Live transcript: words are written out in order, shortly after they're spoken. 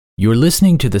You're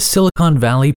listening to the Silicon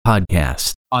Valley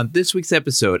Podcast. On this week's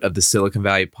episode of the Silicon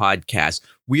Valley Podcast,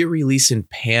 we are releasing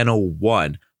Panel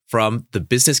 1 from the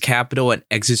Business Capital and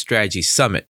Exit Strategy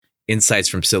Summit, Insights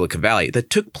from Silicon Valley, that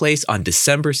took place on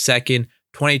December 2nd,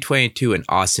 2022 in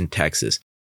Austin, Texas.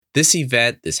 This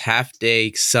event, this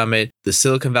half-day summit, the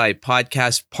Silicon Valley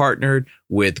Podcast partnered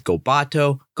with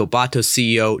Gobato. Gobato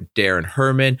CEO Darren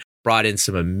Herman brought in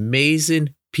some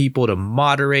amazing people to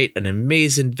moderate an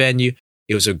amazing venue.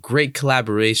 It was a great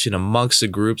collaboration amongst the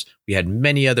groups. We had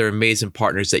many other amazing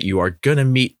partners that you are going to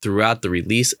meet throughout the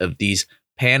release of these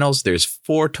panels. There's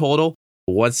 4 total.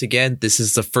 Once again, this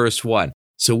is the first one.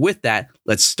 So with that,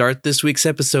 let's start this week's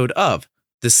episode of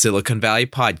the Silicon Valley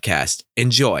Podcast.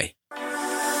 Enjoy.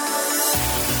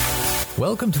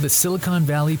 Welcome to the Silicon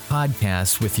Valley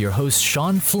Podcast with your host,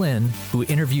 Sean Flynn, who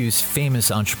interviews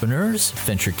famous entrepreneurs,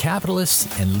 venture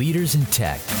capitalists, and leaders in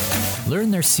tech.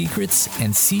 Learn their secrets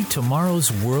and see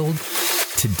tomorrow's world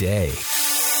today.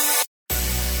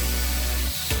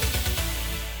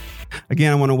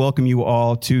 Again, I want to welcome you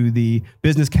all to the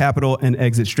Business Capital and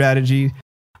Exit Strategy.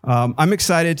 I'm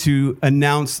excited to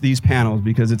announce these panels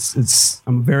because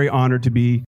I'm very honored to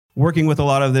be working with a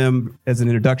lot of them. As an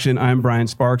introduction, I'm Brian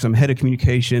Sparks. I'm head of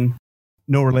communication,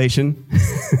 no relation.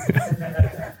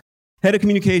 Head of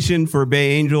communication for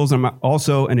Bay Angels. I'm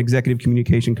also an executive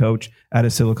communication coach out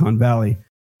of Silicon Valley.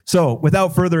 So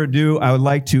without further ado, I would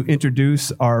like to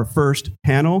introduce our first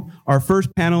panel. Our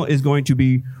first panel is going to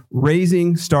be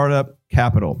Raising Startup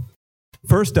Capital.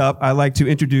 First up, I'd like to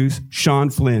introduce Sean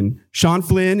Flynn. Sean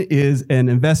Flynn is an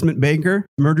investment banker,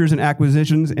 mergers and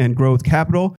acquisitions and growth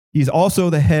capital. He's also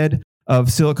the head of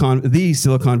the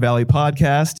Silicon Valley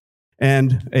Podcast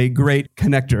and a great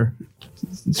connector.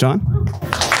 Sean?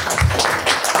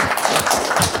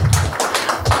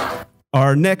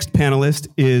 Our next panelist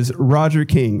is Roger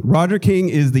King. Roger King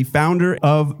is the founder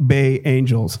of Bay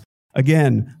Angels.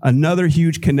 Again, another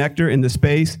huge connector in the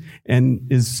space and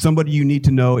is somebody you need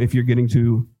to know if you're getting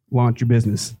to launch your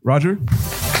business. Roger?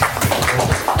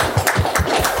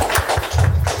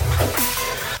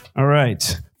 All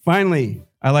right. Finally,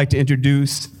 I'd like to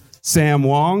introduce Sam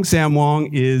Wong. Sam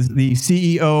Wong is the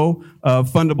CEO of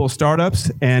Fundable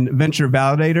Startups and Venture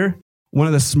Validator. One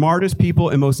of the smartest people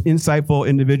and most insightful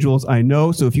individuals I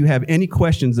know. So if you have any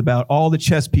questions about all the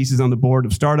chess pieces on the board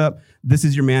of startup, this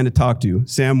is your man to talk to,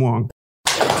 Sam Wong.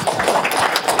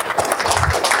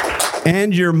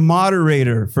 And your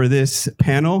moderator for this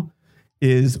panel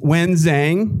is Wen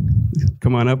Zhang.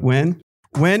 Come on up, Wen.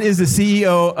 Wen is the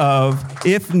CEO of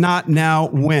If Not Now,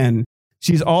 When.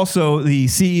 She's also the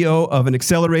CEO of an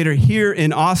accelerator here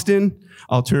in Austin.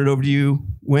 I'll turn it over to you,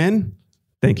 Wen.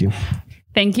 Thank you.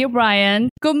 Thank you, Brian.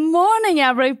 Good morning,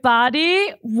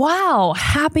 everybody. Wow,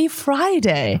 happy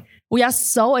Friday. We are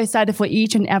so excited for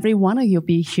each and every one of you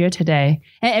be here today.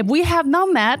 And if we have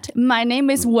not met, my name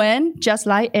is Wen, just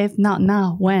like If Not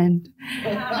Now, When.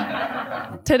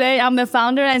 Today, I'm the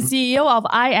founder and CEO of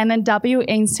INNW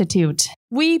Institute.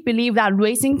 We believe that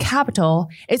raising capital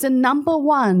is the number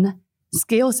one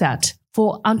skill set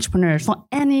for entrepreneurs for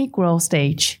any growth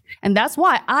stage. And that's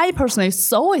why I personally am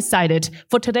so excited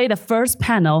for today, the first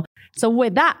panel. So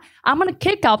with that, I'm going to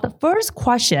kick off the first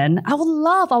question. I would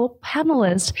love our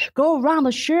panelists go around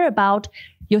to share about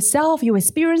yourself, your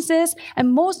experiences,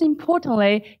 and most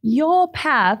importantly, your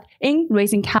path in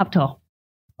raising capital.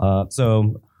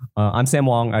 I'm Sam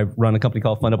Wong. I run a company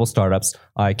called Fundable Startups.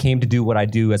 I came to do what I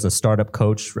do as a startup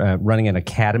coach, running an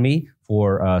academy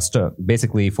for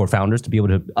basically for founders to be able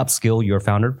to upskill your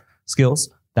founder skills.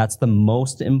 That's the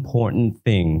most important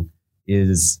thing.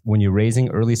 Is when you're raising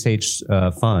early stage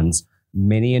funds,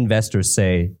 many investors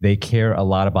say they care a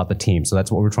lot about the team. So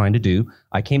that's what we're trying to do.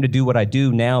 I came to do what I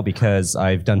do now because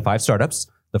I've done 5 startups.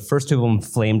 The first 2 of them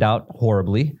flamed out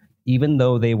horribly, even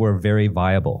though they were very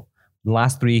viable. The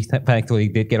last 3, thankfully,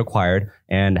 did get acquired.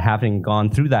 And having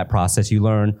gone through that process, you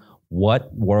learn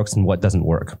what works and what doesn't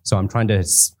work. So I'm trying to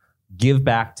give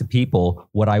back to people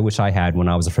what I wish I had when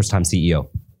I was a first-time CEO.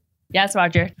 Yes,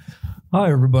 Roger. Hi,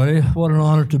 everybody. What an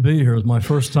honor to be here. It's my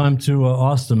first time to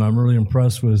Austin. I'm really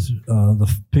impressed with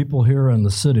the people here and the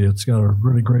city. It's got a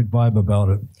really great vibe about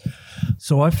it.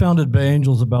 So I founded Bay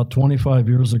Angels about 25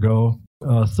 years ago.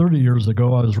 30 years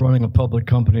ago, I was running a public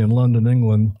company in London,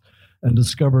 England, and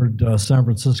discovered San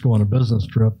Francisco on a business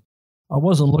trip. I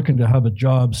wasn't looking to have a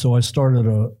job, so I started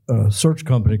a search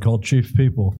company called Chief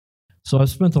People. So I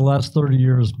spent the last 30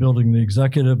 years building the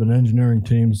executive and engineering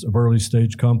teams of early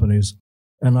stage companies.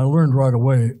 And I learned right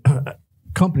away,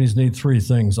 companies need 3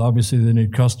 things. Obviously, they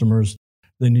need customers,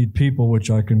 they need people, which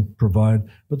I can provide,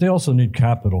 but they also need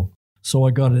capital. So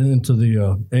I got into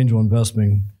the angel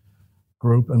investing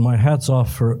group, and my hat's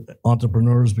off for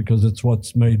entrepreneurs because it's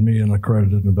what's made me an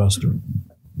accredited investor.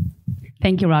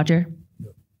 Thank you, Roger.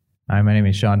 Hi, my name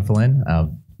is Sean Flynn.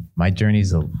 My journey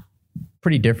is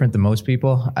pretty different than most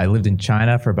people. I lived in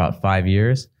China for about 5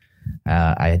 years.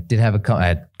 I had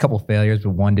a couple failures,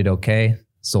 but one did okay.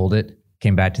 Sold it,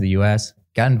 came back to the U.S.,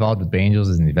 got involved with Bay Angels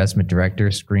as an investment director,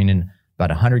 screening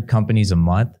about 100 companies a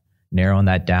month, narrowing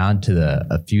that down to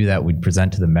a few that we'd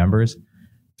present to the members.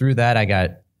 Through that, I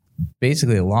got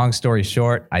basically, a long story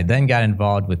short, I then got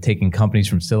involved with taking companies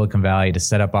from Silicon Valley to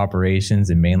set up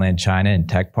operations in mainland China and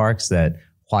tech parks that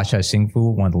Huaxia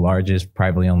Xingfu, one of the largest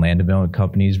privately owned land development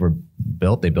companies, were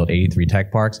built. They built 83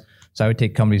 tech parks. So I would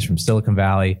take companies from Silicon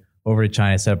Valley over to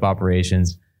China, set up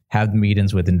operations, have the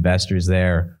meetings with investors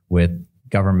there, with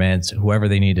governments, whoever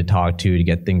they need to talk to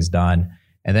get things done.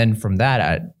 And then from that,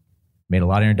 I made a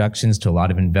lot of introductions to a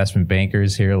lot of investment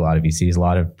bankers here, a lot of VCs, a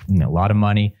lot of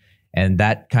money. And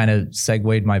that kind of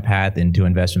segued my path into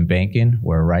investment banking,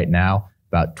 where right now,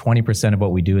 about 20% of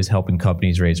what we do is helping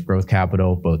companies raise growth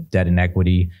capital, both debt and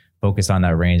equity, focus on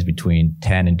that range between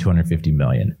 10 and 250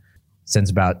 million.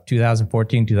 Since about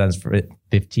 2014,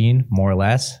 2015, more or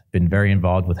less, been very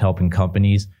involved with helping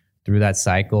companies through that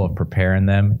cycle of preparing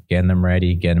them, getting them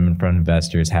ready, getting them in front of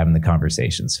investors, having the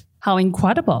conversations. How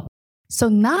incredible. So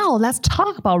now let's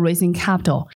talk about raising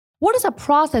capital. What does the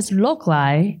process look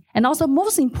like? And also,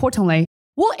 most importantly,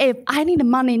 what if I need the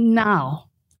money now?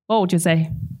 What would you say?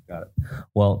 Got it.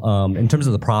 Well, in terms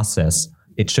of the process,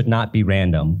 it should not be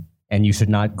random, and you should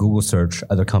not Google search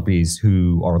other companies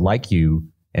who are like you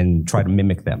and try to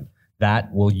mimic them.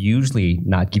 That will usually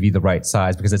not give you the right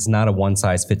size because it's not a one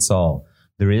size fits all.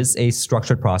 There is a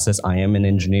structured process. I am an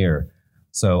engineer.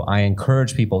 So I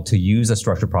encourage people to use a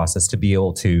structured process to be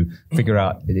able to figure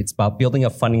out, it's about building a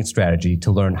funding strategy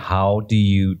to learn how do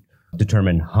you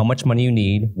determine how much money you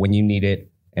need, when you need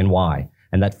it, and why.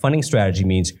 And that funding strategy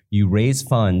means you raise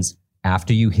funds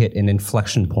after you hit an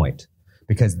inflection point,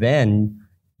 because then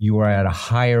you are at a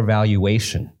higher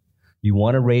valuation. You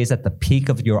want to raise at the peak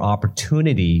of your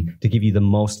opportunity to give you the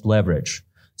most leverage.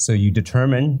 So you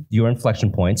determine your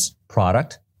inflection points: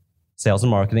 product, sales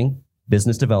and marketing,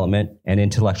 business development, and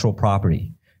intellectual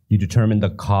property. You determine the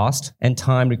cost and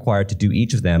time required to do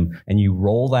each of them, and you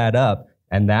roll that up,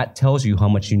 and that tells you how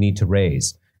much you need to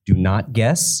raise. Do not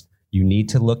guess. You need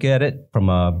to look at it from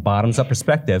a bottoms-up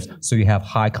perspective so you have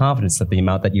high confidence that the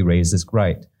amount that you raise is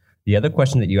right. The other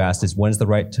question that you asked is, when's the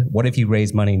right what if you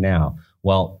raise money now?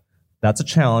 Well, that's a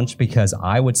challenge because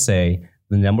I would say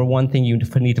the number one thing you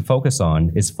need to focus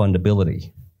on is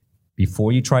fundability.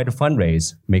 Before you try to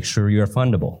fundraise, make sure you're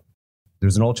fundable.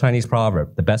 There's an old Chinese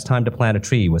proverb: the best time to plant a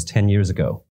tree was 10 years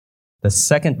ago. The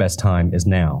second best time is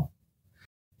now.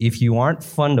 If you aren't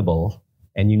fundable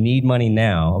and you need money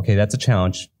now, okay, that's a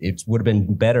challenge. It would have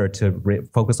been better to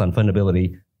focus on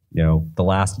fundability, the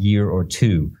last year or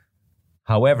two.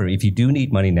 However, if you do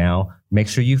need money now, make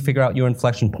sure you figure out your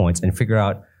inflection points and figure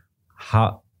out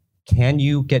how can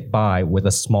you get by with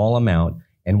a small amount.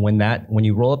 And when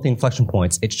you roll up the inflection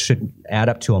points, it should add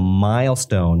up to a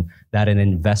milestone that an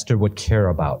investor would care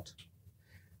about.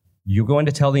 You're going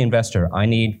to tell the investor, I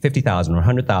need 50,000 or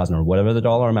 100,000 or whatever the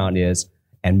dollar amount is.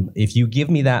 And if you give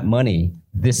me that money,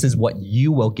 this is what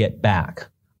you will get back.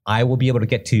 I will be able to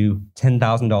get to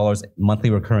 $10,000 monthly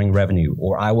recurring revenue,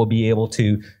 or I will be able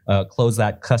to close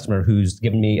that customer who's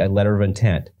given me a letter of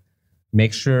intent.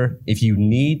 Make sure if you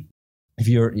need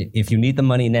the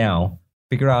money now,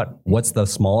 figure out what's the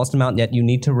smallest amount that you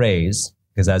need to raise,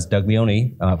 because as Doug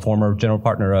Leone, former general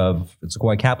partner of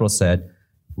Sequoia Capital, said,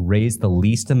 raise the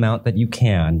least amount that you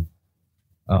can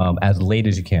as late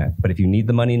as you can. But if you need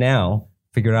the money now,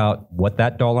 figure out what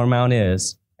that dollar amount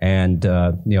is and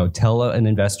tell an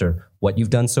investor what you've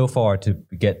done so far to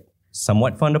get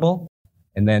somewhat fundable,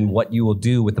 and then what you will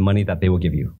do with the money that they will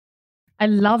give you. I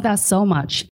love that so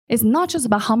much. It's not just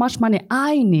about how much money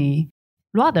I need.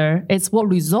 Rather, it's what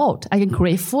result I can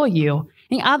create for you.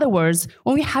 In other words,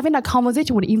 when we're having a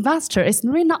conversation with the investor, it's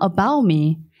really not about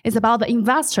me. It's about the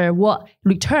investor, what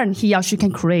return he or she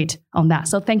can create on that.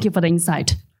 So thank you for the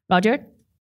insight. Roger?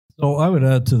 So I would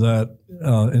add to that,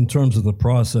 in terms of the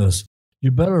process, you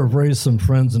better have raised some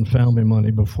friends and family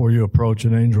money before you approach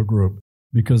an angel group.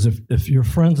 Because if your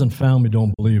friends and family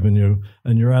don't believe in you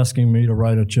and you're asking me to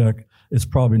write a check, it's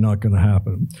probably not going to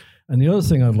happen. And the other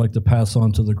thing I'd like to pass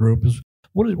on to the group is,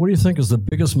 what do you think is the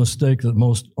biggest mistake that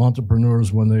most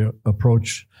entrepreneurs, when they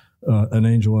approach an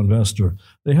angel investor,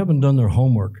 they haven't done their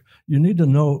homework. You need to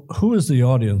know, who is the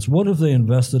audience? What have they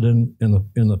invested in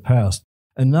the past?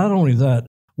 And not only that,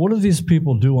 what do these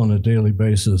people do on a daily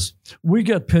basis? We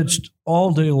get pitched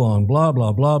all day long, blah,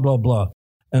 blah, blah, blah, blah.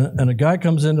 And a guy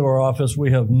comes into our office,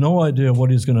 we have no idea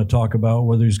what he's going to talk about,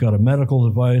 whether he's got a medical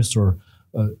device or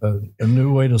a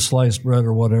new way to slice bread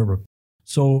or whatever.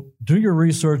 So do your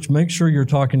research, make sure you're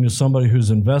talking to somebody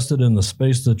who's invested in the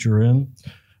space that you're in,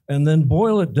 and then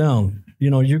boil it down.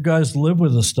 You guys live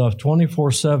with this stuff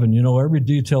 24/7. You know every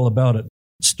detail about it.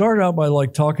 Start out by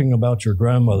talking about your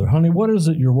grandmother. Honey, what is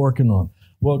it you're working on?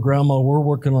 Well, Grandma, we're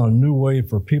working on a new way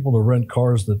for people to rent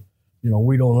cars that,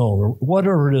 we don't own, or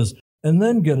whatever it is, and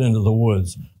then get into the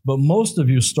woods. But most of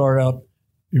you start out,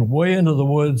 you're way into the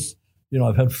woods.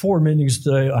 I've had 4 meetings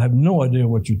today. I have no idea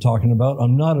what you're talking about.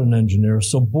 I'm not an engineer.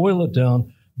 So boil it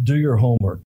down, do your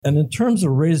homework. And in terms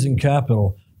of raising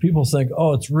capital, people think,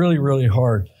 oh, it's really, really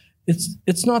hard.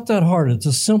 It's not that hard. It's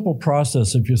a simple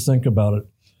process if you think about it.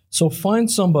 So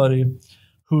find somebody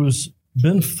who's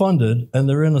been funded and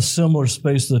they're in a similar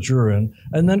space that you're in,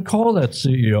 and then call that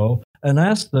CEO and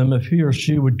ask them if he or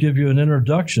she would give you an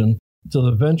introduction to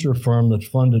the venture firm that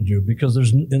funded you. Because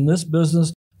in this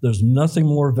business, there's nothing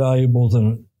more valuable than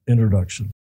an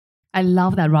introduction. I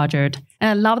love that, Roger. And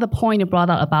I love the point you brought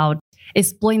up about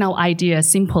explain our ideas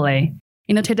simply.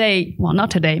 Today, well, not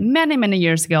today, many, many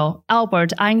years ago,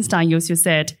 Albert Einstein used to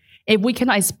say, if we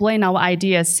cannot explain our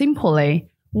ideas simply,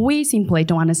 we simply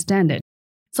don't understand it.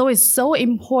 So it's so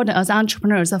important as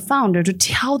entrepreneurs, as a founder, to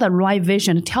tell the right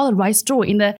vision, to tell the right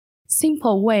story in a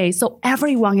simple way so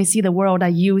everyone can see the world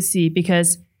that you see,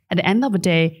 because at the end of the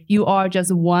day, you are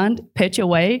just one pitch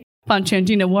away from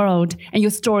changing the world, and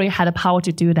your story had the power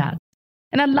to do that.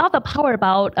 And I love the power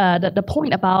about the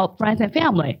point about friends and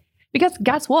family, because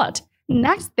guess what?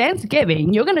 Next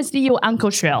Thanksgiving, you're going to see your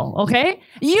Uncle Shell, okay?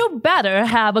 You better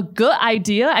have a good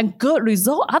idea and good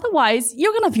result. Otherwise,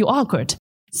 you're going to feel awkward.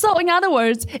 So in other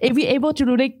words, if you're able to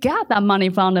really get that money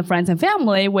from the friends and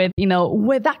family with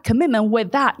that commitment,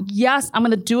 with that, yes, I'm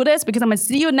going to do this because I'm going to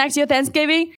see you next year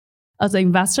Thanksgiving. As an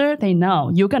investor, they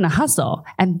know you're going to hustle.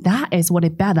 And that is what they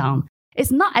bet on.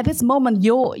 It's not at this moment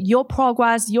your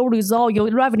progress, your result,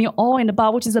 your revenue all in the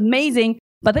bar, which is amazing.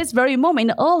 But this very moment,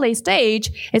 in the early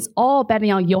stage, it's all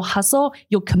betting on your hustle,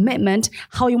 your commitment,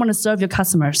 how you want to serve your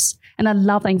customers. And I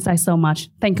love that insight so much.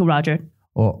 Thank you, Roger.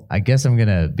 Well, I guess I'm going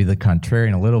to be the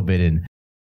contrarian a little bit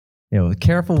and,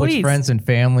 careful Please. which friends and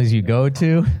families you go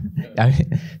to.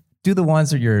 Do the ones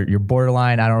that you're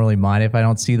borderline. I don't really mind if I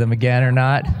don't see them again or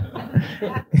not.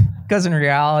 Because in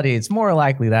reality, it's more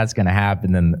likely that's going to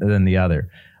happen than the other.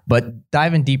 But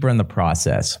diving deeper in the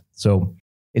process. So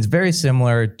it's very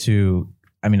similar to,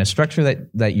 a structure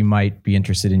that you might be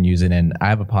interested in using. And I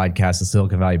have a podcast, the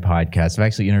Silicon Valley Podcast. I've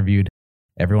actually interviewed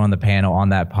everyone on the panel on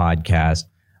that podcast.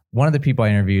 One of the people I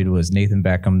interviewed was Nathan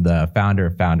Beckham, the founder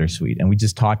of Founder Suite. And we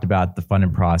just talked about the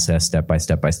funding process step by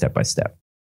step by step by step.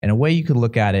 And a way you could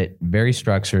look at it, very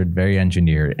structured, very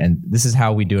engineered. And this is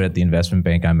how we do it at the investment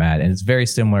bank I'm at. And it's very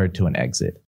similar to an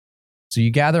exit. So you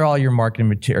gather all your marketing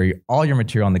material, all your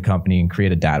material on the company and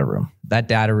create a data room. That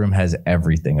data room has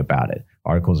everything about it.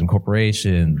 Articles of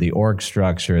incorporation, the org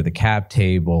structure, the cap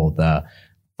table, the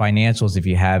financials, if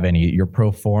you have any, your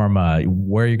pro forma,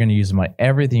 where you're going to use the money,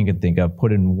 everything you can think of,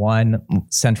 put in one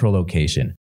central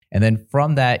location. And then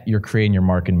from that, you're creating your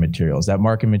marketing materials. That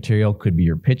marketing material could be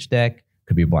your pitch deck,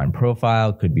 could be a blind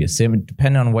profile, could be a sim,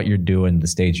 depending on what you're doing, the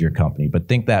stage of your company. But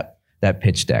think that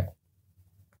pitch deck.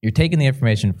 You're taking the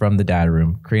information from the data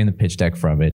room, creating the pitch deck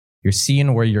from it. You're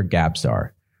seeing where your gaps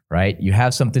are, right? You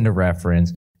have something to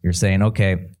reference. You're saying,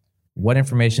 okay, what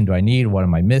information do I need? What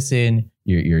am I missing?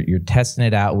 You're testing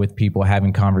it out with people,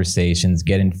 having conversations,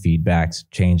 getting feedbacks,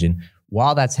 changing.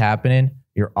 While that's happening,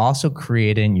 you're also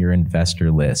creating your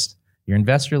investor list. Your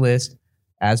investor list,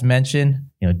 as mentioned,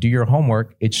 do your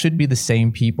homework. It should be the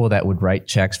same people that would write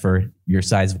checks for your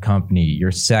size of company,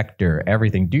 your sector,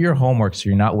 everything. Do your homework so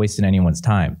you're not wasting anyone's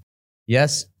time.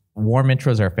 Yes, warm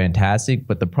intros are fantastic,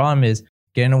 but the problem is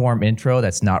getting a warm intro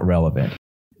that's not relevant.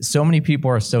 So many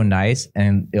people are so nice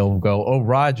and it'll go, oh,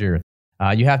 Roger,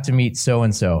 you have to meet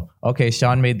so-and-so. Okay,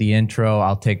 Sean made the intro.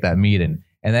 I'll take that meeting.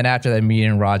 And then after that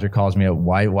meeting, Roger calls me up.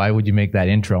 Why would you make that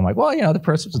intro? I'm like, well, the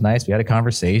person was nice. We had a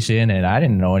conversation and I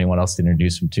didn't know anyone else to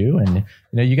introduce him to. And,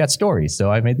 you got stories.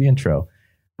 So I made the intro.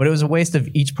 But it was a waste of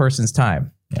each person's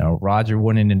time. Roger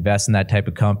wouldn't invest in that type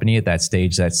of company at that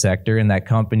stage, that sector. And that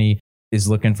company is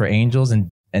looking for angels and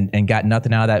got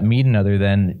nothing out of that meeting other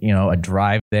than, a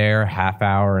drive there, half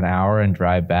hour, an hour, and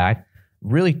drive back.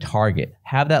 Really target.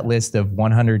 Have that list of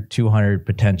 100, 200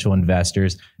 potential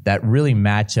investors that really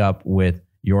match up with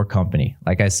your company.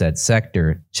 Like I said,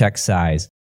 sector, check size,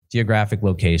 geographic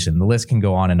location. The list can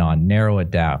go on and on. Narrow it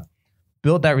down.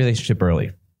 Build that relationship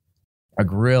early. Like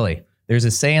really, there's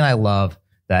a saying I love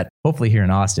that hopefully here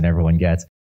in Austin everyone gets.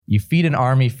 You feed an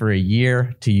army for a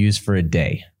year to use for a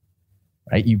day,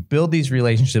 right? You build these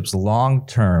relationships long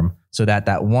term so that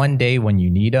that one day when you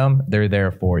need them, they're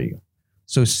there for you.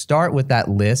 So start with that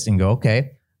list and go,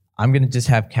 okay, I'm going to just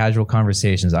have casual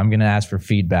conversations. I'm going to ask for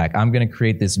feedback. I'm going to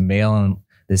create this mail and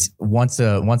this once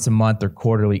a month or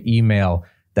quarterly email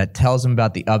that tells them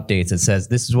about the updates. It says,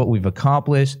 this is what we've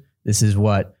accomplished. This is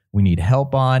what we need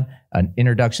help on. An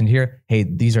introduction here. Hey,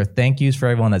 these are thank yous for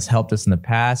everyone that's helped us in the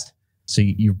past. So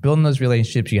you're building those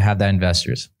relationships. You have that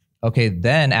investors. Okay,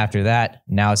 then after that,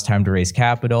 now it's time to raise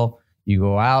capital. You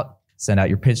go out, send out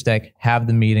your pitch deck, have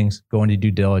the meetings, go into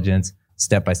due diligence,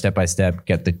 step by step,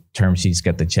 get the term sheets,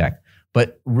 get the check.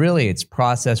 But really, it's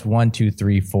process 1, 2,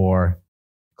 3, 4,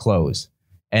 close.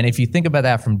 And if you think about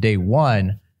that from day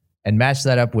one and match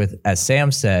that up with, as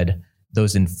Sam said,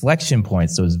 those inflection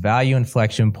points, those value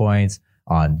inflection points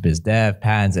on biz dev,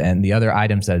 patents, and the other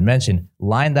items that I mentioned,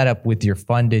 line that up with your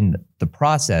funding, the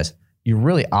process, you're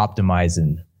really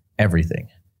optimizing everything.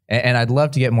 And I'd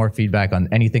love to get more feedback on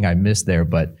anything I missed there,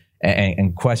 but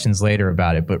and questions later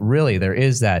about it. But really, there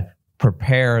is that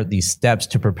prepare these steps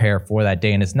to prepare for that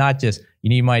day. And it's not just, you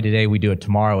need money today, we do it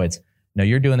tomorrow. It's, no,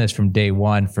 you're doing this from day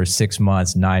one for 6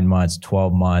 months, 9 months,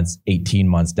 12 months, 18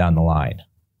 months down the line.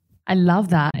 I love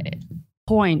that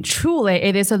point. Truly,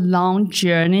 it is a long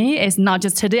journey. It's not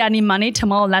just today I need money,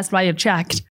 tomorrow let's write a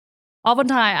check.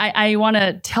 Oftentimes, I want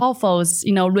to tell folks,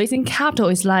 raising capital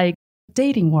is like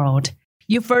dating world.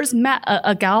 You first met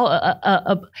a gal,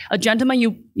 a gentleman,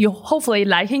 you hopefully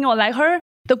like him or like her.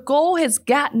 The goal is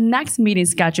get next meeting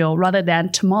schedule rather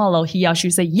than tomorrow he or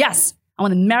she say, yes, I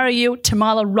want to marry you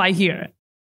tomorrow right here.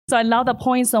 So I love the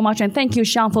point so much. And thank you,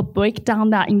 Sean, for breaking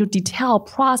down that into detailed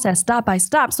process step by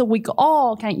step so we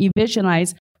all can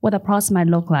visualize what the process might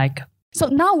look like. So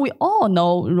now we all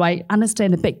know, right,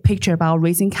 understand the big picture about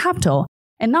raising capital.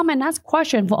 And now my next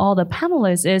question for all the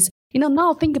panelists is,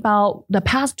 now think about the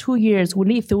past 2 years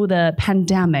we lived through the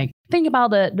pandemic. Think about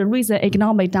the recent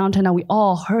economic downturn that we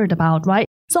all heard about, right?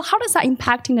 So how does that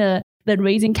impacting the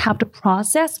raising capital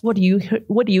process? What do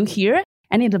you hear?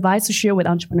 Any advice to share with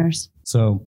entrepreneurs?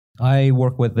 So I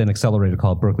work with an accelerator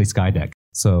called Berkeley Skydeck.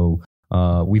 So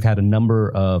we've had a number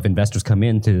of investors come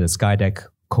into the Skydeck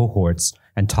cohorts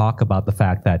and talk about the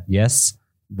fact that, yes,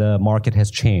 the market has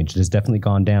changed. It has definitely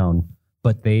gone down,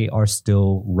 but they are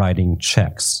still writing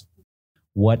checks.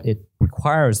 What it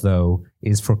requires, though,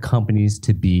 is for companies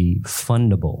to be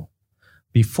fundable.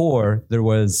 Before, there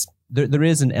is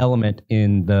an element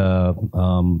in the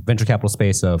venture capital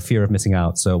space of fear of missing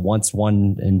out. So once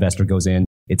one investor goes in,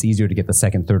 it's easier to get the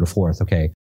second, third, or fourth.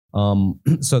 Okay.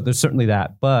 So there's certainly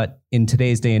that. But in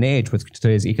today's day and age, with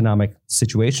today's economic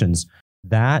situations,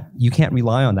 that you can't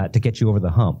rely on that to get you over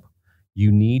the hump.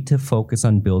 You need to focus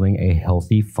on building a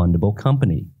healthy, fundable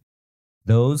company.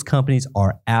 Those companies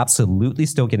are absolutely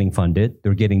still getting funded.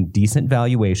 They're getting decent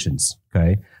valuations.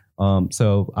 Okay.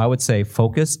 So I would say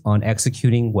focus on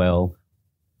executing well,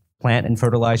 plant and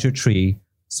fertilize your tree,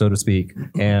 so to speak,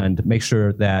 and make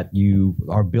sure that you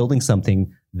are building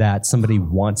something that somebody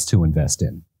wants to invest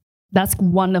in. That's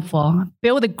wonderful.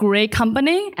 Build a great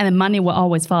company and the money will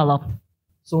always follow.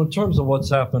 So in terms of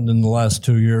what's happened in the last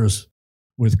 2 years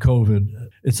with COVID,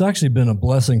 it's actually been a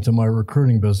blessing to my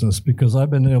recruiting business because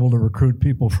I've been able to recruit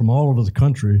people from all over the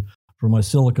country for my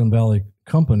Silicon Valley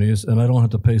companies, and I don't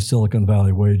have to pay Silicon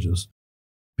Valley wages.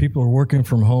 People are working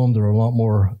from home. They're a lot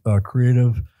more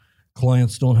creative.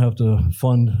 Clients don't have to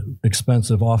fund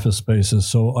expensive office spaces.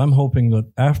 So I'm hoping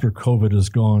that after COVID is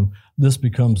gone, this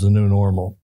becomes the new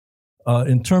normal.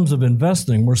 In terms of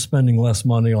investing, we're spending less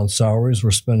money on salaries.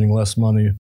 We're spending less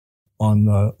money on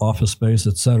office space,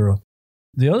 et cetera.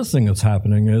 The other thing that's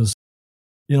happening is,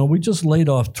 we just laid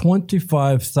off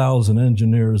 25,000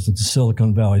 engineers in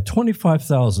Silicon Valley.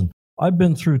 25,000. I've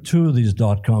been through 2 of these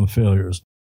dot-com failures.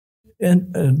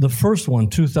 And the first one,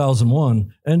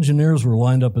 2001, engineers were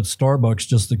lined up at Starbucks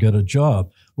just to get a job.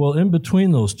 Well, in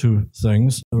between those 2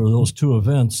 things, or those 2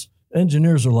 events,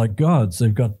 engineers are like gods.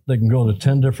 They can go to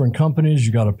 10 different companies.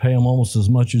 You got to pay them almost as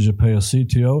much as you pay a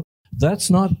CTO. That's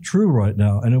not true right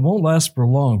now, and it won't last for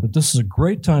long, but this is a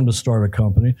great time to start a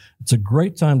company. It's a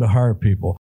great time to hire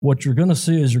people. What you're going to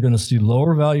see is you're going to see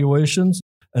lower valuations,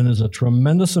 and there's a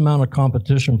tremendous amount of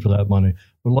competition for that money.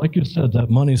 But like you said, that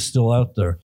money's still out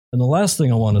there. And the last thing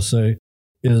I want to say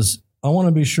is I want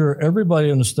to be sure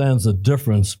everybody understands the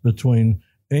difference between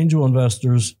angel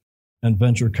investors and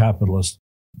venture capitalists.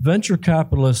 Venture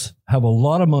capitalists have a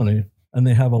lot of money and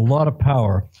they have a lot of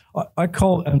power.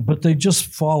 But they just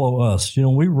follow us.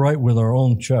 We write with our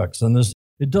own checks, and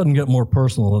it doesn't get more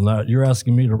personal than that. You're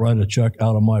asking me to write a check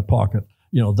out of my pocket.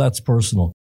 That's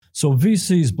personal. So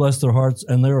VCs, bless their hearts,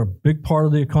 and they're a big part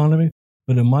of the economy.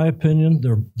 But in my opinion,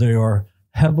 they are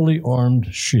heavily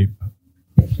armed sheep.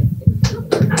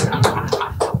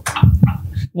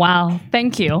 Wow.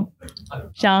 Thank you,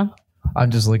 Sean.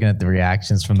 I'm just looking at the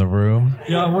reactions from the room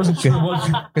Yeah, I wasn't sure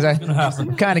what because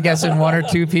I'm kind of guessing one or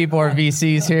two people are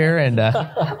VCs here. And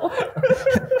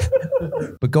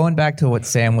but going back to what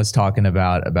Sam was talking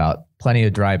about plenty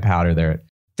of dry powder there.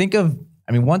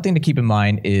 One thing to keep in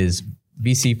mind is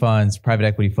VC funds, private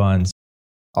equity funds,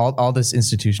 all this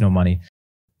institutional money.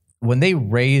 When they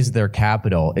raise their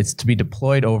capital, it's to be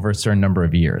deployed over a certain number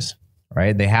of years,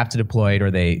 right? They have to deploy it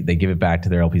or they give it back to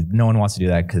their LPs. No one wants to do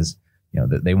that because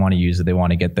they want to use it. They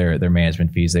want to get their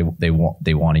management fees. They want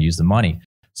to use the money.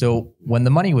 So when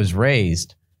the money was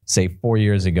raised, say 4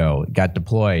 years ago, it got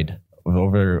deployed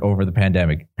over the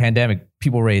pandemic.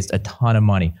 People raised a ton of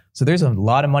money. So there's a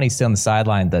lot of money still on the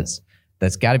sideline that's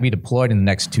got to be deployed in the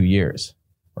next 2 years,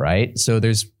 right? So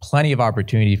there's plenty of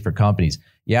opportunity for companies.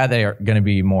 Yeah, they are going to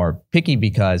be more picky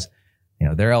because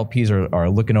their LPs are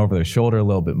looking over their shoulder a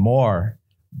little bit more,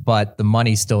 but the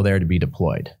money's still there to be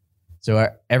deployed. So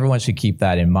everyone should keep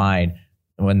that in mind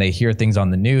when they hear things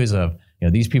on the news of,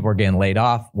 these people are getting laid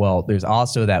off. Well, there's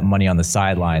also that money on the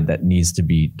sideline that needs to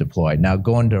be deployed. Now,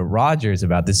 going to Rogers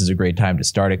about this is a great time to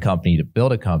start a company, to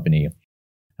build a company.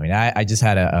 I just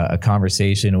had a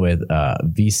conversation with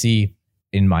VC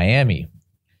in Miami,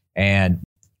 and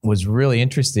what's really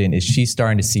interesting is she's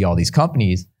starting to see all these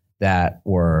companies that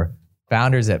were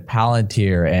founders at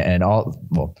Palantir and a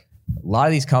lot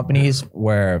of these companies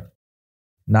where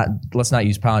let's not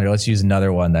use Palantir, let's use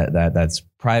another one that's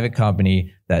private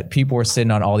company that people were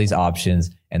sitting on all these options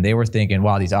and they were thinking,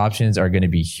 wow, these options are going to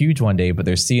be huge one day, but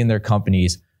they're seeing their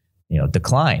companies,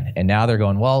 decline. And now they're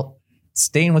going, well,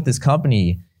 staying with this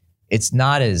company, it's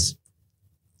not as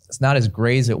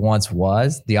great as it once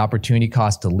was. The opportunity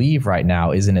cost to leave right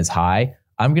now isn't as high.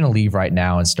 I'm going to leave right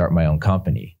now and start my own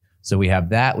company. So we have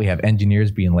that. We have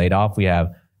engineers being laid off. We have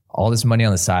all this money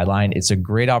on the sideline. It's a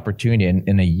great opportunity. And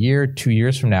in a year, 2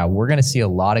 years from now, we're going to see a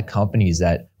lot of companies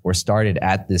that were started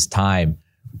at this time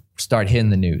start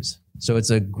hitting the news. So it's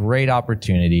a great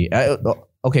opportunity.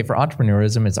 Okay, for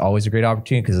entrepreneurism, it's always a great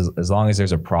opportunity because as long as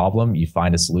there's a problem, you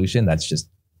find a solution. That's just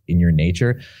in your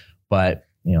nature. But,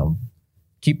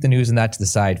 keep the news and that to the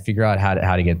side, figure out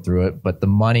how to get through it. But the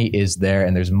money is there,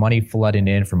 and there's money flooding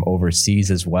in from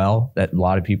overseas as well that a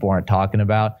lot of people aren't talking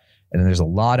about. And then there's a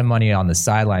lot of money on the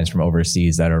sidelines from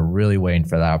overseas that are really waiting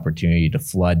for that opportunity to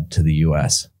flood to the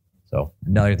US. So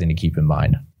another thing to keep in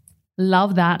mind.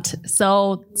 Love that.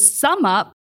 So sum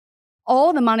up,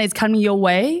 all the money is coming your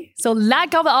way. So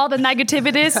let go of all the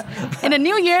negativities. In the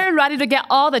new year, ready to get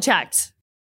all the checks.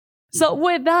 So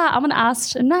with that, I'm going to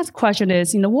ask the next question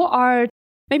is, what are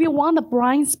maybe one of the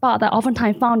blind spots that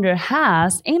oftentimes founder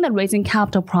has in the raising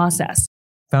capital process?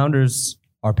 Founders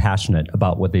are passionate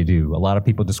about what they do. A lot of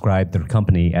people describe their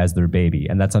company as their baby,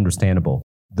 and that's understandable.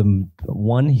 The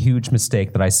one huge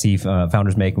mistake that I see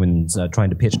founders make when trying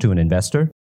to pitch to an investor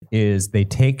is they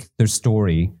take their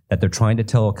story that they're trying to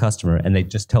tell a customer and they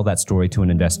just tell that story to an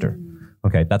investor.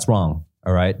 Okay, that's wrong.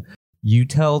 All right. You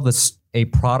tell a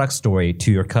product story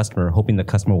to your customer, hoping the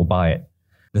customer will buy it.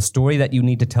 The story that you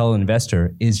need to tell an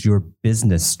investor is your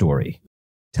business story.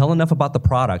 Tell enough about the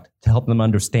product to help them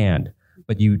understand,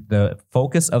 but the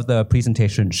focus of the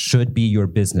presentation should be your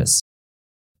business.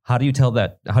 How do you tell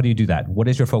that? How do you do that? What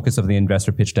is your focus of the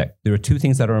investor pitch deck? There are two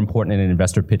things that are important in an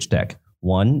investor pitch deck.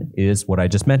 One is what I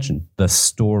just mentioned, the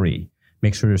story.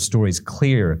 Make sure your story is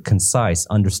clear, concise,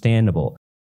 understandable.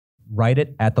 Write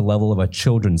it at the level of a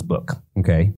children's book,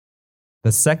 okay?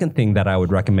 The second thing that I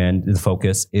would recommend the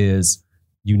focus is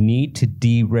you need to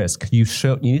de-risk. You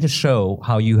need to show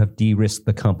how you have de-risked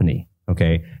the company,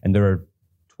 okay? And there are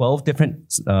 12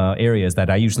 different areas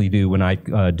that I usually do when I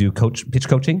do pitch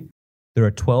coaching. There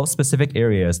are 12 specific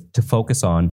areas to focus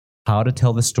on how to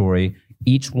tell the story.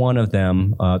 Each one of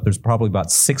them, there's probably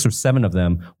about 6 or 7 of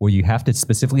them where you have to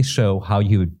specifically show how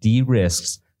you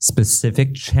de-risked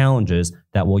specific challenges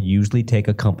that will usually take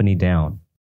a company down.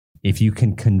 If you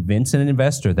can convince an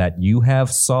investor that you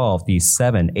have solved these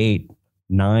 7, 8,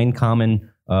 9 common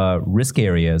risk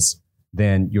areas,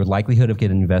 then your likelihood of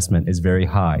getting investment is very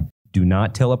high. Do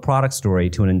not tell a product story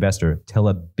to an investor. Tell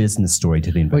a business story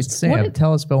to the investor. Wait, Sam,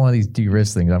 tell us about one of these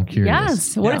de-risk things. I'm curious.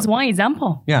 Yes. What is one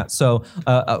example? Yeah. So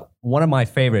one of my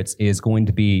favorites is going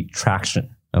to be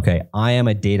traction. Okay. I am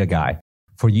a data guy.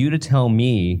 For you to tell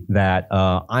me that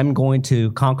I'm going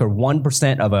to conquer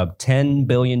 1% of a $10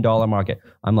 billion market,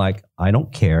 I'm like, I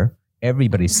don't care.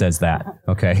 Everybody says that.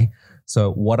 Okay.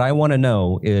 So what I want to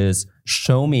know is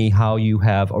show me how you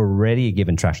have already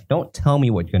given traction. Don't tell me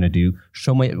what you're going to do.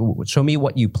 Show me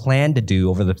what you plan to do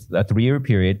over the 3-year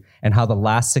period and how the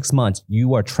last 6 months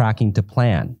you are tracking to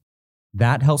plan.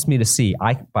 That helps me to see.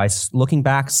 By looking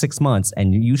back 6 months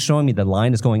and you showing me the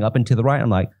line is going up and to the right, I'm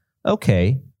like,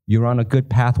 okay, you're on a good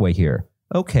pathway here.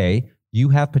 Okay, you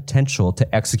have potential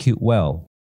to execute well.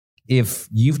 If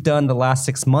you've done the last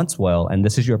 6 months well and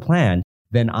this is your plan,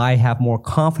 then I have more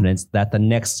confidence that the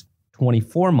next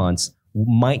 24 months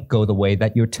might go the way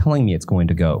that you're telling me it's going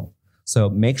to go. So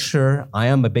make sure. I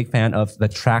am a big fan of the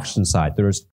traction side.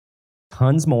 There's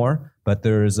tons more, but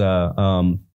there's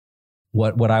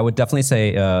what I would definitely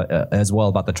say as well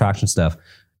about the traction stuff.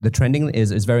 The trending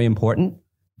is very important.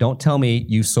 Don't tell me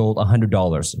you sold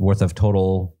 $100 worth of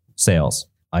total sales.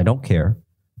 I don't care.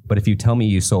 But if you tell me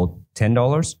you sold $10,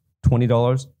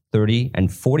 $20, $30, and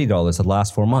 $40 the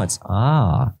last 4 months,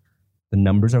 the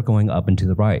numbers are going up and to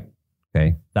the right.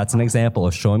 Okay, that's an example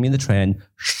of showing me the trend,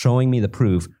 showing me the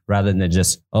proof, rather than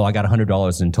just, I got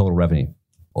 $100 in total revenue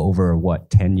over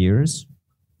 10 years?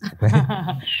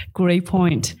 Great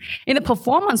point. In the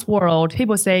performance world,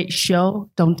 people say, show,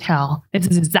 don't tell. It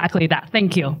is exactly that.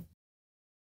 Thank you.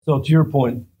 So to your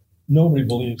point, nobody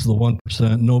believes the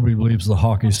 1%. Nobody believes the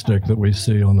hockey stick that we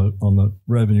see on the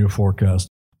revenue forecast.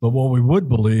 But what we would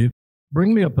believe,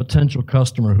 bring me a potential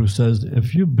customer who says,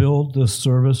 if you build this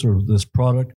service or this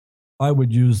product, I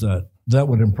would use that. That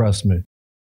would impress me.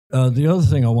 The other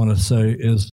thing I want to say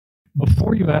is,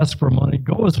 before you ask for money,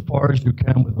 go as far as you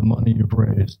can with the money you've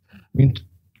raised. I mean,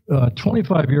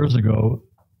 25 years ago,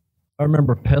 I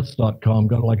remember Pets.com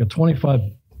got like a $25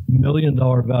 million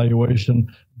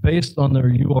valuation based on their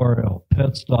URL,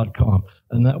 Pets.com,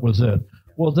 and that was it.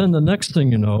 Well, then the next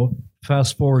thing you know,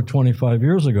 fast forward 25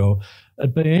 years ago,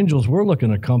 at Bay Angels, we're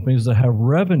looking at companies that have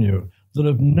revenue that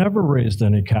have never raised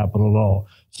any capital at all.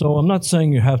 So I'm not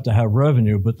saying you have to have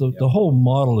revenue, but the whole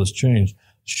model has changed.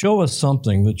 Show us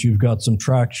something that you've got some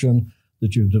traction,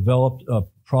 that you've developed a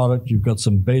product, you've got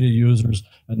some beta users,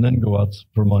 and then go out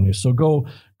for money. So go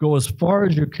as far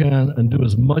as you can and do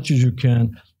as much as you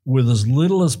can with as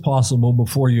little as possible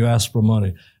before you ask for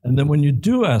money. And then when you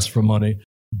do ask for money,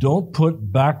 don't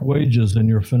put back wages in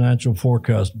your financial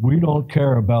forecast. We don't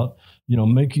care about,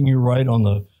 making you right on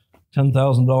the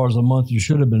 $10,000 a month you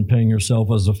should have been paying yourself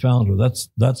as a founder.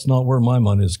 That's not where my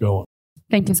money is going.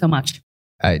 Thank you so much.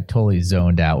 I totally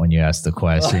zoned out when you asked the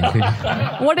question.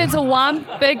 What is the one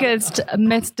biggest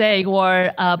mistake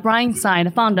or blind side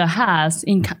the founder has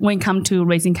when it comes to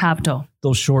raising capital?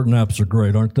 Those short naps are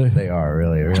great, aren't they? They are,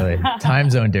 really, really. Time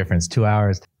zone difference, 2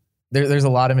 hours. There's a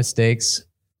lot of mistakes.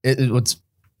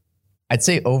 I'd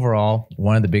say overall,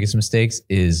 one of the biggest mistakes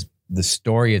is the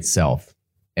story itself.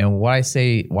 And why I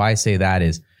say that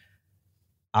is,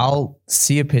 I'll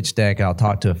see a pitch deck, I'll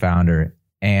talk to a founder,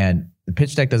 and the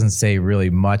pitch deck doesn't say really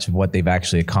much of what they've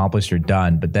actually accomplished or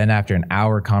done. But then after an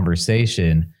hour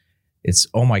conversation, it's,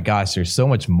 oh my gosh, there's so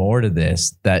much more to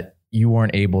this that you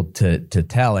weren't able to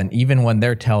tell. And even when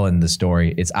they're telling the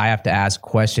story, I have to ask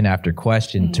question after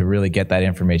question to really get that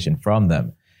information from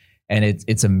them. And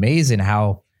it's amazing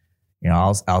how,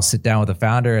 I'll sit down with a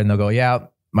founder and they'll go, yeah,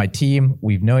 my team,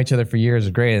 we've known each other for years,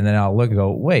 is great. And then I'll look and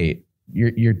go, wait,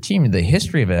 your team, the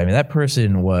history of it. I mean, that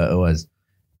person was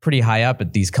pretty high up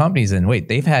at these companies, and wait,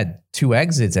 they've had 2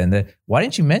 exits, and why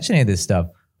didn't you mention any of this stuff?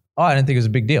 Oh, I didn't think it was a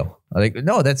big deal. Like,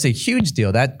 no, that's a huge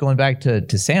deal. That, going back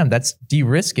to Sam, that's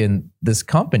de-risking this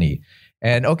company.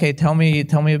 And okay, tell me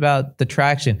about the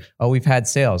traction. Oh, we've had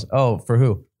sales. Oh, for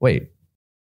who? Wait,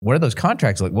 what are those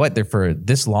contracts like? What, they're for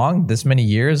this long, this many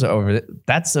years over?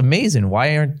 That's amazing.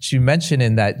 Why aren't you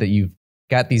mentioning that you've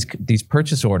got these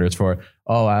purchase orders for?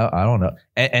 Oh, I don't know.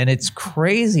 And it's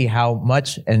crazy how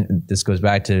much, and this goes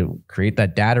back to create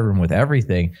that data room with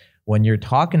everything. When you're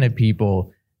talking to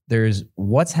people, there's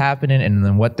what's happening and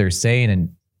then what they're saying. And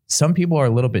some people are a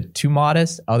little bit too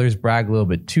modest. Others brag a little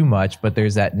bit too much, but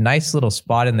there's that nice little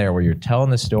spot in there where you're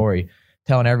telling the story,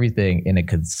 telling everything in a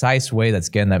concise way that's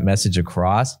getting that message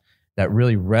across, that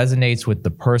really resonates with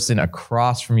the person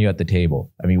across from you at the table.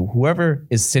 I mean, whoever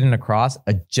is sitting across,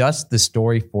 adjust the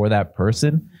story for that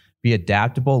person, be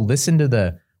adaptable, listen to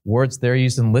the words they're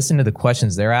using, listen to the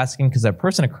questions they're asking, because that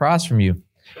person across from you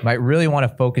might really want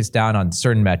to focus down on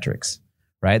certain metrics,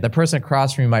 right? The person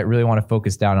across from you might really want to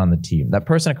focus down on the team. That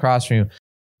person across from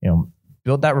you,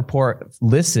 build that rapport,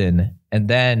 listen, and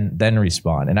then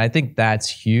respond. And I think that's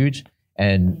huge.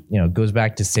 And, goes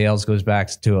back to sales, goes back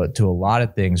to a lot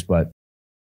of things, but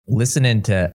listening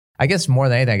to, I guess more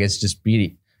than anything, just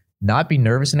not be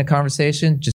nervous in a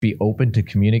conversation, just be open to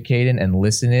communicating and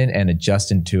listening and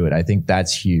adjusting to it. I think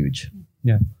that's huge.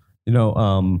 Yeah.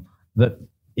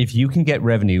 If you can get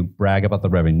revenue, brag about the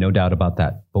revenue, no doubt about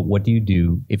that. But what do you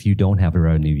do if you don't have a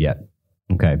revenue yet?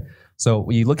 Okay. So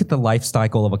you look at the life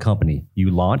cycle of a company.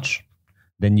 You launch,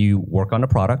 then you work on a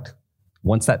product.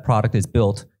 Once that product is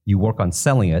built, you work on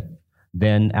selling it.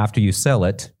 Then after you sell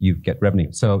it, you get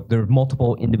revenue. So there are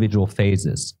multiple individual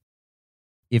phases.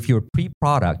 If you're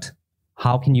pre-product,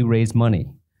 how can you raise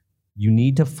money? You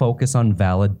need to focus on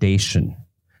validation.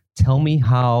 Tell me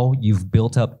how you've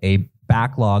built up a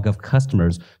backlog of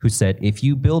customers who said, if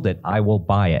you build it, I will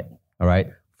buy it. All right.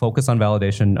 Focus on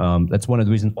validation. That's one of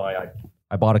the reasons why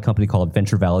I bought a company called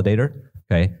Venture Validator.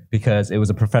 Okay. Because it was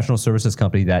a professional services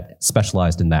company that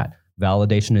specialized in that.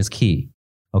 Validation is key.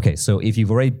 Okay. So if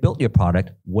you've already built your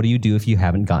product, what do you do if you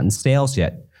haven't gotten sales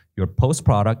yet? You're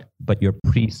post-product, but you're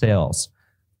pre-sales.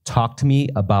 Talk to me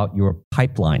about your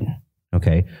pipeline.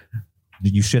 Okay.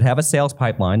 You should have a sales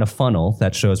pipeline, a funnel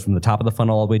that shows from the top of the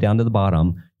funnel all the way down to the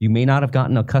bottom. You may not have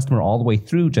gotten a customer all the way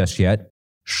through just yet.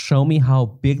 Show me how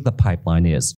big the pipeline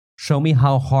is. Show me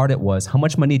how hard it was. How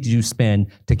much money did you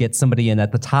spend to get somebody in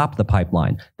at the top of the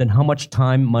pipeline? Then how much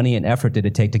time, money, and effort did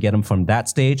it take to get them from that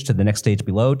stage to the next stage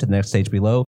below, to the next stage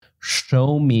below?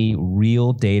 Show me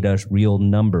real data, real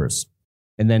numbers.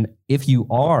 And then if you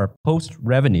are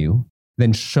post-revenue,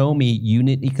 then show me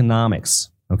unit economics,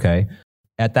 okay?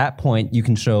 At that point, you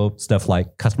can show stuff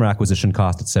like customer acquisition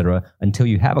cost, et cetera. Until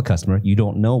you have a customer, you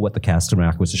don't know what the customer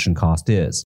acquisition cost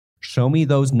is. Show me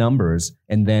those numbers,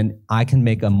 and then I can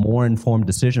make a more informed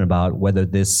decision about whether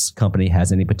this company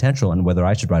has any potential and whether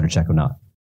I should write a check or not.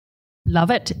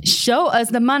 Love it. Show us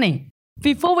the money.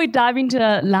 Before we dive into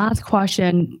the last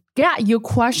question, get your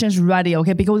questions ready,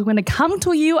 okay? Because we're going to come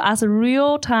to you as a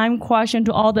real-time question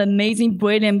to all the amazing,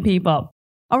 brilliant people.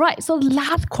 All right, so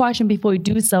last question before we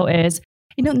do so is,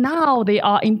 now they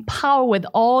are empowered with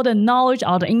all the knowledge,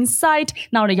 all the insight.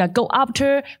 Now they got to go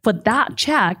after for that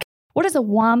check. What is the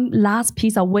one last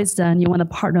piece of wisdom you want to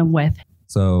partner with?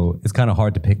 So it's kind of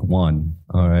hard to pick one.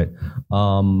 All right.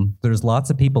 There's lots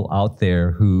of people out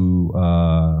there who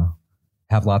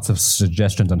have lots of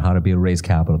suggestions on how to be able to raise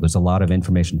capital. There's a lot of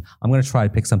information. I'm going to try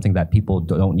to pick something that people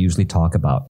don't usually talk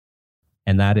about.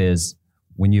 And that is,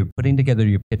 when you're putting together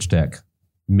your pitch deck,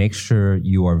 make sure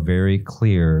you are very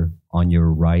clear on your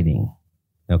writing.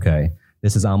 Okay.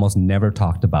 This is almost never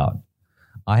talked about.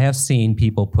 I have seen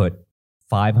people put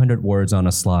 500 words on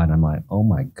a slide. And I'm like, oh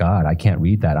my God, I can't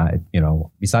read that.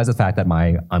 Besides the fact that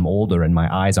I'm older and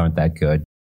my eyes aren't that good.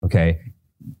 Okay.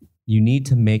 You need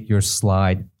to make your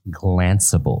slide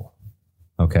glanceable.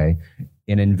 Okay.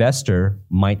 An investor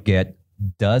might get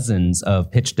dozens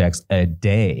of pitch decks a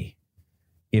day.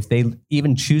 If they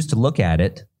even choose to look at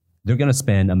it, they're going to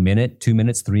spend a minute, 2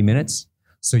 minutes, 3 minutes.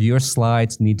 So your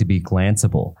slides need to be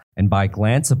glanceable. And by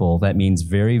glanceable, that means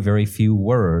very, very few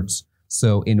words.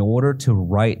 So in order to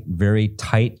write very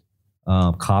tight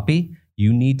copy,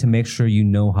 you need to make sure you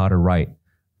know how to write.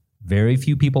 Very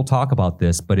few people talk about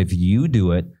this, but if you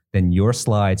do it, then your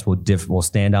slides will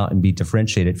stand out and be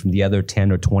differentiated from the other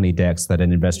 10 or 20 decks that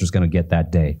an investor is going to get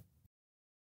that day.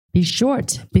 Be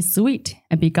short, be sweet,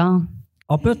 and be gone.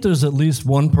 I'll bet there's at least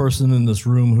one person in this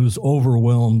room who's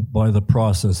overwhelmed by the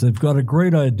process. They've got a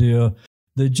great idea.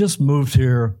 They just moved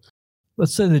here.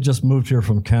 Let's say they just moved here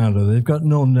from Canada. They've got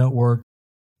no network.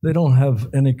 They don't have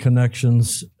any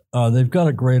connections. They've got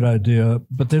a great idea,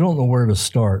 but they don't know where to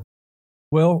start.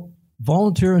 Well,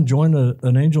 volunteer and join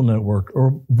an angel network,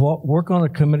 or work on a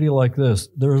committee like this.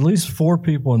 There are at least 4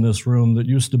 people in this room that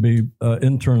used to be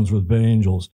interns with Bay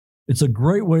Angels. It's a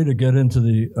great way to get into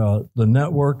the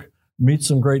network, meet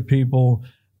some great people,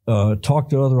 talk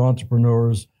to other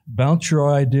entrepreneurs, bounce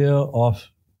your idea off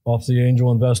the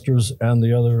angel investors and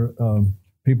the other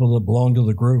people that belong to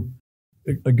the group.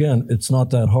 Again, it's not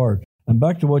that hard. And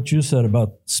back to what you said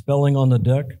about spelling on the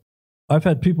deck, I've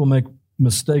had people make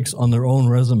mistakes on their own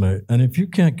resume. And if you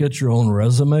can't get your own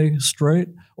resume straight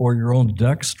or your own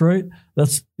deck straight,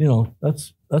 that's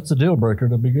a deal breaker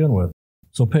to begin with.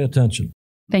 So pay attention.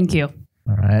 Thank you.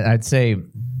 All right. I'd say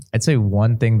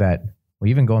one thing that,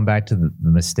 even going back to the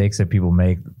mistakes that people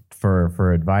make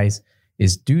for advice,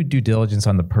 is do due diligence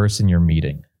on the person you're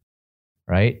meeting,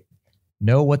 right?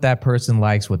 Know what that person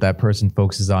likes, what that person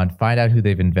focuses on, find out who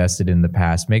they've invested in the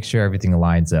past, make sure everything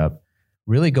aligns up.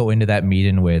 Really go into that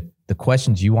meeting with the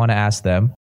questions you want to ask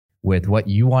them, with what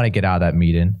you want to get out of that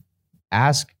meeting.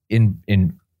 Ask in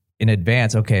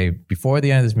advance, okay, before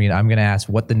the end of this meeting, I'm going to ask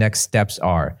what the next steps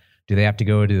are. Do they have to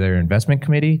go to their investment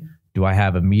committee? Do I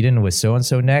have a meeting with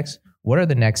so-and-so next? What are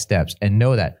the next steps? And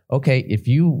know that, okay, if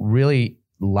you really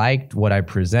liked what I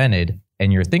presented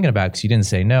and you're thinking about it because you didn't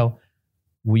say no,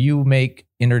 will you make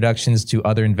introductions to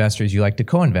other investors you like to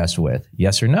co-invest with?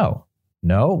 Yes or no?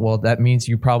 No? Well, that means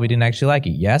you probably didn't actually like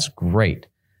it. Yes? Great.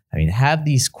 I mean, have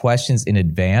these questions in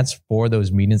advance for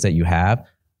those meetings that you have.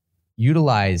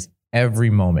 Utilize every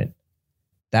moment.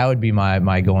 That would be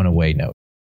my going away note.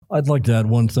 I'd like to add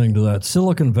one thing to that.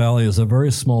 Silicon Valley is a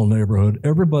very small neighborhood.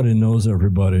 Everybody knows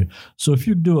everybody. So if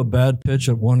you do a bad pitch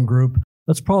at one group,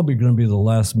 that's probably going to be the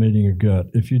last meeting you get.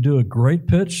 If you do a great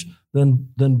pitch, then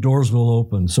doors will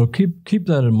open. So keep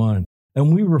that in mind.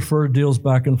 And we refer deals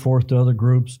back and forth to other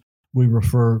groups. We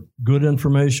refer good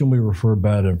information. We refer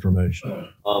bad information.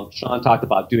 Sean talked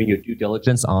about doing your due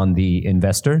diligence on the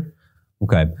investor.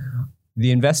 Okay.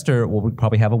 The investor will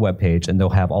probably have a webpage, and they'll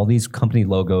have all these company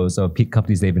logos of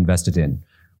companies they've invested in.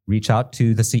 Reach out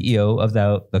to the CEO of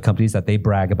the companies that they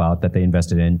brag about that they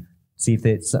invested in. See if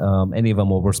it's any of them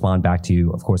will respond back to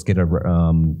you. Of course, get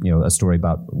a story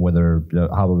about whether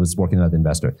how it was working with the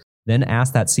investor. Then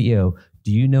ask that CEO,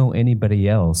 do you know anybody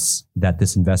else that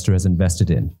this investor has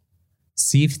invested in?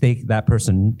 See if that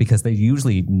person, because they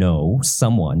usually know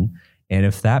someone, and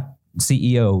if that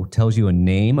CEO tells you a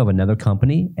name of another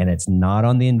company and it's not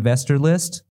on the investor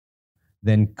list,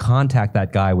 then contact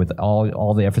that guy with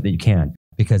all the effort that you can,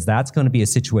 because that's going to be a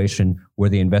situation where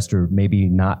the investor maybe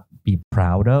not be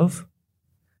proud of.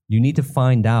 You need to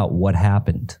find out what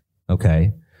happened.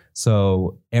 Okay.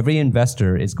 So every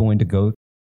investor is going to go.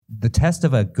 The test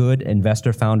of a good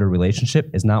investor-founder relationship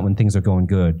is not when things are going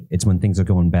good. It's when things are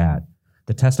going bad.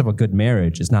 The test of a good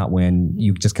marriage is not when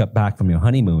you just got back from your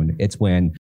honeymoon. It's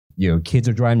when your kids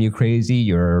are driving you crazy,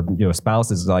 your spouse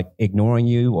is like ignoring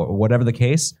you, or whatever the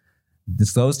case.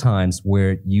 It's those times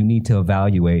where you need to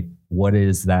evaluate what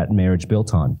is that marriage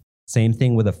built on. Same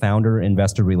thing with a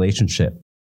founder-investor relationship.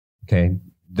 Okay,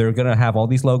 they're going to have all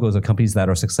these logos of companies that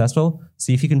are successful.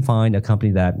 See if you can find a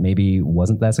company that maybe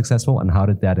wasn't that successful, and how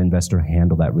did that investor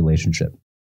handle that relationship.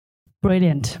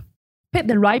 Brilliant. Pick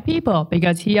the right people,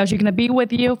 because he or she going to be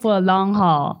with you for a long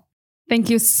haul. Thank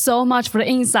you so much for the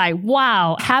insight.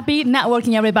 Wow. Happy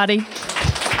networking, everybody.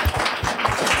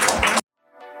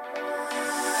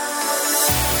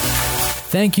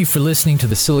 Thank you for listening to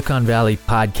the Silicon Valley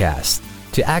Podcast.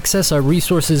 To access our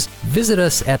resources, visit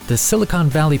us at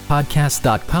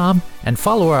thesiliconvalleypodcast.com and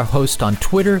follow our host on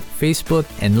Twitter, Facebook,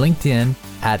 and LinkedIn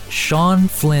at Sean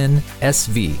Flynn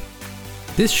SV.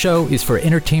 This show is for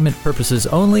entertainment purposes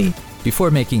only.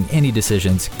 Before making any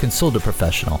decisions, consult a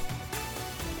professional.